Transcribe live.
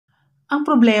Ang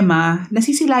problema,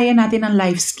 nasisilayan natin ang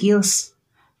life skills.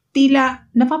 Tila,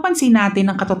 napapansin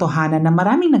natin ang katotohanan na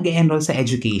maraming nag-e-enroll sa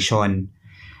education.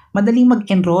 Madaling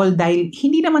mag-enroll dahil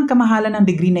hindi naman kamahalan ang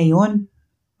degree na yon.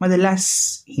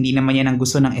 Madalas, hindi naman yan ang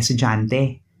gusto ng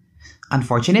estudyante.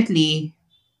 Unfortunately,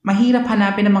 mahirap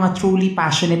hanapin ang mga truly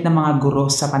passionate na mga guro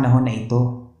sa panahon na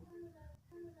ito.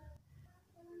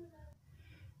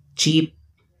 Cheap,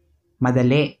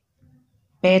 madali,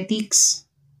 petics,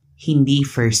 hindi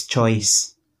first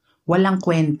choice. Walang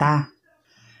kwenta.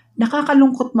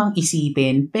 Nakakalungkot mang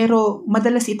isipin pero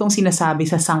madalas itong sinasabi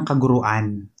sa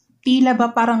sangkaguruan. Tila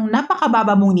ba parang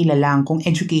napakababa mong nilalang kung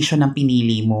education ang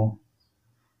pinili mo?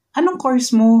 Anong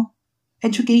course mo?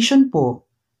 Education po.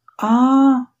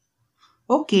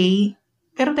 Okay.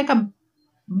 Pero teka,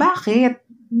 bakit?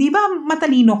 Di ba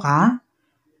matalino ka?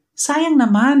 Sayang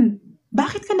naman.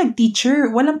 Bakit ka nag-teacher?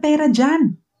 Walang pera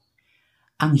dyan.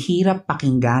 Ang hirap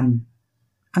pakinggan.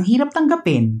 Ang hirap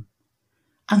tanggapin.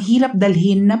 Ang hirap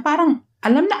dalhin na parang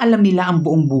alam na alam nila ang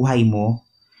buong buhay mo.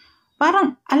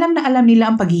 Parang alam na alam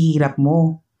nila ang paghihirap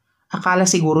mo. Akala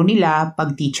siguro nila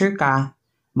pag teacher ka,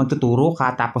 magtuturo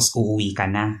ka tapos uuwi ka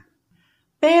na.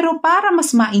 Pero para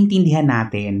mas maintindihan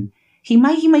natin,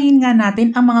 himay-himayin nga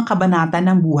natin ang mga kabanata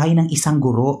ng buhay ng isang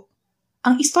guro.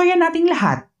 Ang istorya nating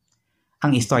lahat.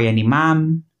 Ang istorya ni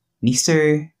ma'am, ni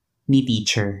sir, ni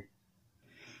teacher.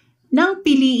 Nang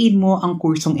piliin mo ang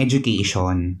kursong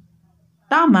education,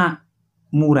 tama,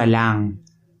 mura lang.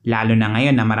 Lalo na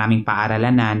ngayon na maraming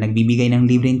paaralan na nagbibigay ng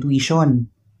libreng tuition.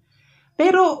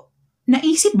 Pero,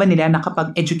 naisip ba nila na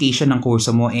kapag education ng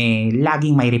kurso mo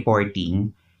laging may reporting?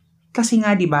 Kasi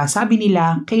nga 'di ba, sabi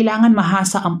nila, kailangan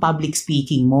mahasa ang public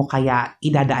speaking mo kaya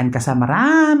idadaan ka sa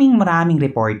maraming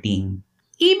reporting.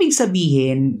 Ibig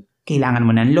sabihin, kailangan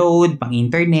mo ng load,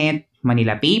 pang-internet,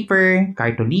 Manila paper,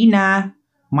 cartolina,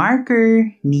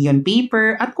 marker, neon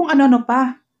paper, at kung ano-ano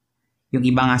pa. Yung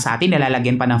iba nga sa atin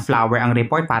nalalagyan pa ng flower ang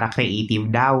report para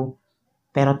creative daw.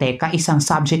 Pero teka, isang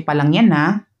subject pa lang yan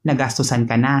nagastusan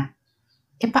ka na.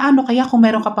 Paano kaya kung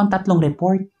meron ka pang 3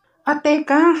 report? At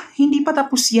teka, hindi pa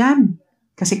tapos yan.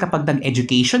 Kasi kapag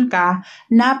nag-education ka,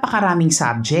 napakaraming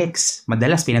subjects.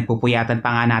 Madalas pinagpupuyatan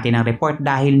pa nga natin ang report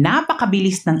dahil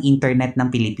napakabilis ng internet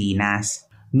ng Pilipinas.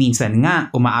 Minsan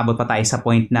nga, umaabot pa tayo sa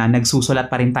point na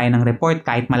nagsusulat pa rin tayo ng report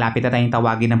kahit malapit na tayong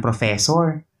tawagin ng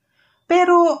professor.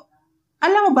 Pero,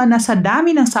 alam mo ba na sa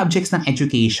dami ng subjects ng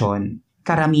education,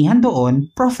 karamihan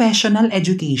doon, professional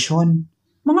education.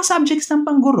 Mga subjects ng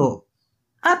pangguro.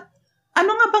 At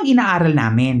ano nga bang inaaral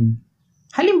namin?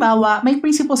 Halimbawa, may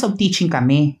principles of teaching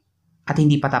kami. At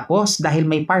hindi pa tapos dahil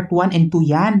may part 1 and 2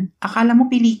 yan. Akala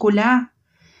mo pelikula.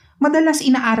 Madalas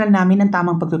inaaral namin ang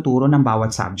tamang pagtuturo ng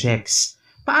bawat subjects.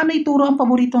 Paano ituro ang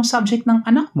paboritong subject ng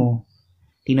anak mo?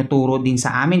 Tinuturo din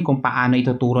sa amin kung paano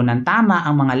ituturo ng tama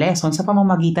ang mga lesson sa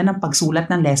pamamagitan ng pagsulat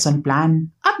ng lesson plan.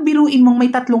 At biruin mong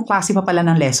may 3 klase pa pala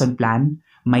ng lesson plan.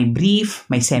 May brief,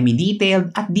 may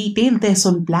semi-detailed at detailed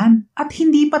lesson plan. At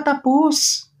hindi pa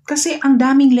tapos. Kasi ang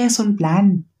daming lesson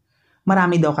plan.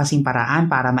 Marami daw kasing paraan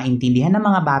para maintindihan ng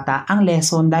mga bata ang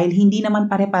lesson dahil hindi naman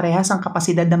pare-parehas ang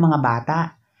kapasidad ng mga bata.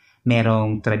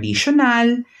 Merong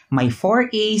traditional, may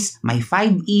 4As, may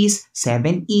 5Es,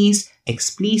 7Es,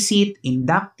 explicit,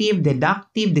 inductive,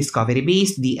 deductive,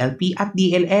 discovery-based, DLP at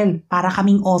DLL para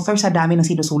kaming author sa dami ng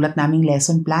sinusulat naming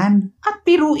lesson plan. At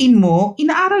piruin mo,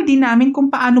 inaaral din namin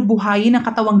kung paano buhayin ang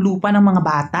katawang lupa ng mga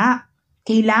bata.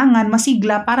 Kailangan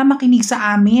masigla para makinig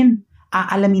sa amin.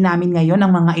 Aalamin namin ngayon ang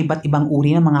mga iba't ibang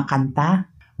uri ng mga kanta.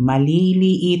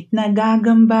 Maliliit na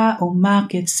gagamba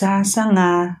umakyat sa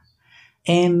sanga.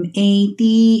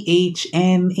 M-A-T-H,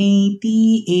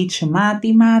 M-A-T-H,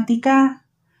 matematika,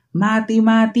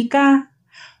 matematika.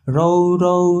 Row,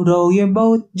 row, row your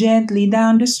boat gently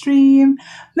down the stream.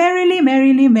 Merrily,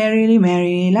 merrily, merrily,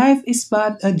 merrily, life is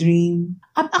but a dream.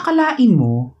 At akalain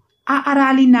mo,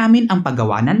 aaralin namin ang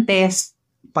paggawa ng test,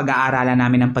 pag-aaralan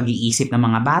namin ang pag-iisip ng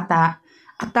mga bata,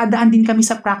 at dadaan din kami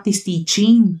sa practice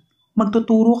teaching.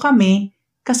 Magtuturo kami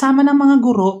kasama ng mga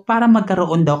guro para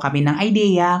magkaroon daw kami ng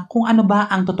idea kung ano ba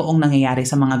ang totoong nangyayari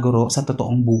sa mga guro sa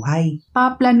totoong buhay.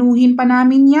 Paplanuhin pa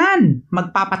namin yan.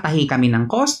 Magpapatahi kami ng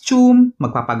costume,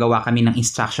 magpapagawa kami ng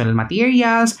instructional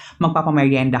materials,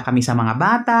 magpapamerienda kami sa mga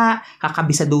bata,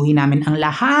 kakabisaduhin namin ang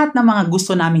lahat ng mga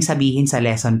gusto naming sabihin sa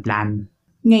lesson plan.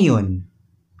 Ngayon,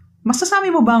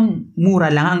 masasabi mo bang mura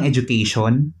lang ang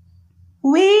education?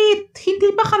 Wait,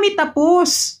 hindi pa kami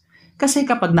tapos. Kasi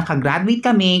kapag nakagraduate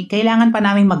kami, kailangan pa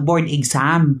namin mag-board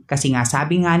exam. Kasi nga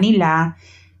sabi nga nila,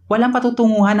 walang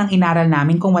patutunguhan ang inaral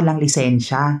namin kung walang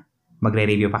lisensya.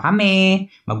 Magre-review pa kami,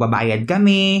 magbabayad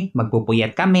kami,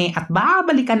 magpupuyat kami, at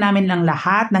babalikan namin ang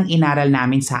lahat ng inaral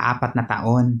namin sa 4 na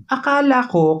taon. Akala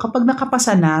ko kapag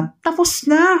nakapasa na, tapos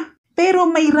na. Pero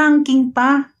may ranking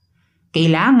pa.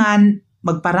 Kailangan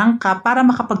magparang ka para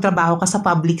makapagtrabaho ka sa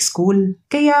public school.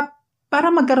 Kaya para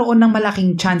magkaroon ng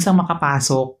malaking chance ang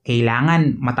makapasok,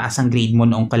 kailangan mataas ang grade mo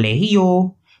noong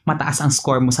kolehiyo, mataas ang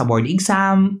score mo sa board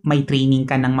exam, may training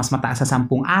ka ng mas mataas sa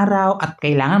 10 araw, at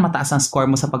kailangan mataas ang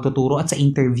score mo sa pagtuturo at sa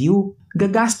interview.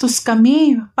 Gagastos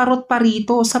kami, parot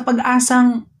parito, sa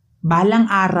pag-asang balang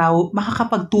araw,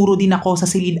 makakapagturo din ako sa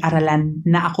silid-aralan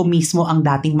na ako mismo ang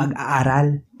dating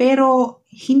mag-aaral. Pero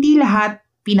hindi lahat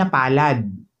pinapalad.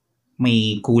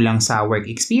 May kulang sa work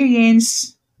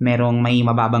experience, merong may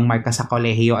mababang marka sa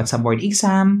kolehiyo at sa board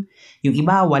exam, yung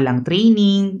iba walang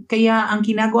training, kaya ang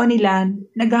ginagawa nila,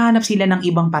 naghahanap sila ng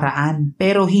ibang paraan.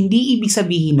 Pero hindi ibig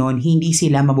sabihin nun, hindi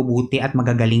sila mabubuti at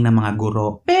magagaling na mga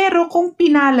guro. Pero kung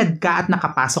pinalad ka at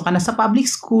nakapasok ka na sa public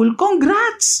school,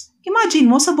 congrats! Imagine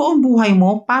mo sa buong buhay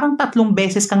mo, parang 3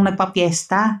 beses kang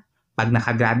nagpa-fiesta. Pag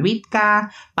nakagraduate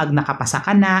ka, pag nakapasa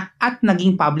ka na, at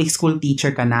naging public school teacher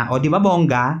ka na, o di ba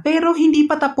bongga? Pero hindi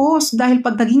pa tapos dahil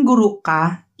pag naging guro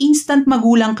ka, instant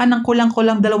magulang ka ng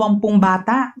kulang-kulang 20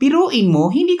 bata. Biruin mo,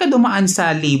 hindi ka dumaan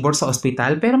sa labor sa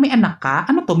ospital pero may anak ka?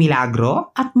 Ano to, milagro?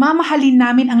 At mamahalin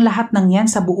namin ang lahat ng yan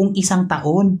sa buong 1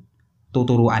 taon.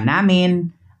 Tuturuan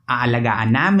namin,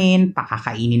 aalagaan namin,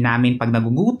 pakakainin namin pag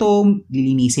nagugutom,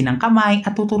 lilinisin ang kamay,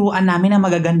 at tuturuan namin ang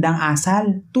magagandang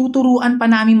asal. Tuturuan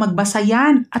pa namin magbasa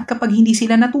yan, at kapag hindi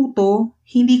sila natuto,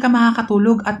 hindi ka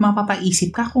makakatulog at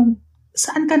mapapaisip ka kung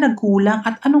saan ka nagkulang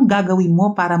at anong gagawin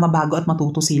mo para mabago at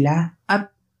matuto sila. At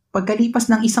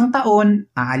pagkalipas ng 1 taon,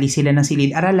 aalis sila ng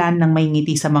silid-aralan ng may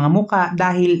ngiti sa mga muka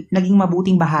dahil naging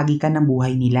mabuting bahagi ka ng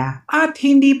buhay nila. At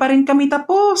hindi pa rin kami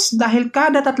tapos dahil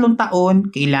kada 3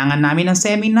 taon, kailangan namin ng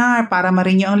seminar para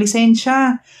ma-renew ang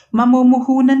lisensya.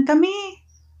 Mamumuhunan kami.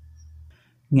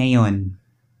 Ngayon,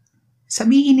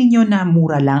 sabihin ninyo na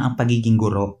mura lang ang pagiging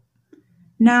guro.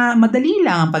 Na madali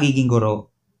lang ang pagiging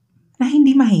guro. Na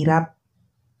hindi mahirap.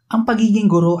 Ang pagiging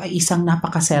guro ay isang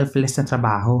napaka-selfless na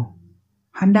trabaho.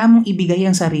 Handa mong ibigay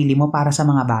ang sarili mo para sa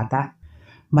mga bata.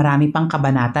 Marami pang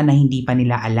kabanata na hindi pa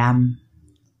nila alam.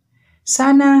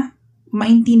 Sana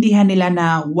maintindihan nila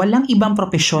na walang ibang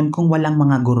propesyon kung walang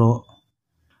mga guro.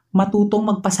 Matutong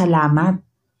magpasalamat.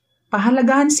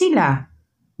 Pahalagahan sila.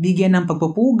 Bigyan ng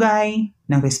pagpupugay,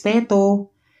 ng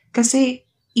respeto, kasi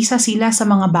isa sila sa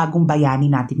mga bagong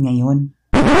bayani natin ngayon.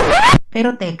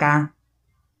 Pero teka,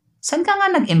 saan ka nga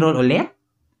nag-enroll ulit?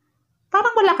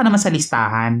 Parang wala ka naman sa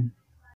listahan.